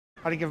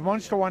I think if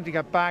Munster want to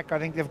get back, I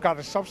think they've got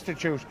to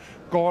substitute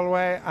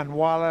Galway and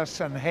Wallace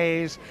and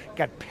Hayes,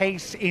 get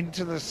pace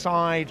into the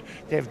side.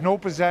 They have no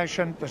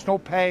possession, there's no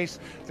pace.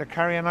 They're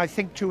carrying, I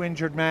think, 2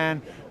 injured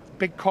men.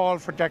 Big call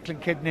for Declan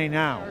Kidney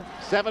now.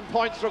 7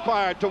 points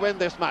required to win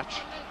this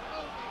match.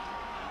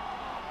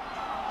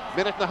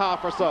 Minute and a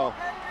half or so.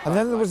 And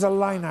then there was a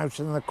line out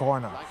in the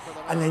corner.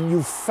 And then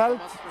you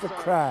felt the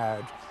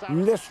crowd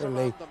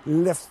literally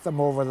lift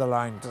them over the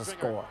line to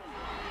score.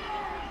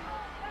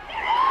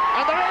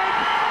 And they're in!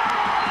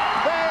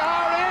 They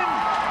are in!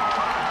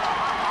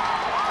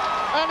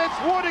 And it's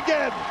Wood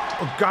again!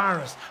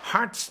 O'Gara's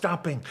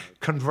heart-stopping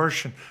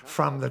conversion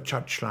from the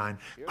touchline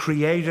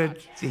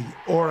created the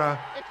aura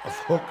of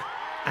hook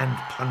and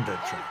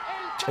punditry.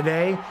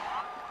 Today,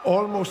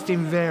 almost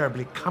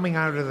invariably coming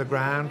out of the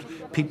ground,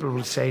 people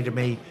will say to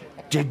me,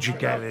 "Did you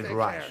get it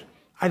right?"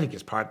 I think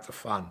it's part of the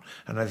fun,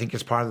 and I think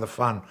it's part of the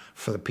fun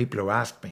for the people who ask me.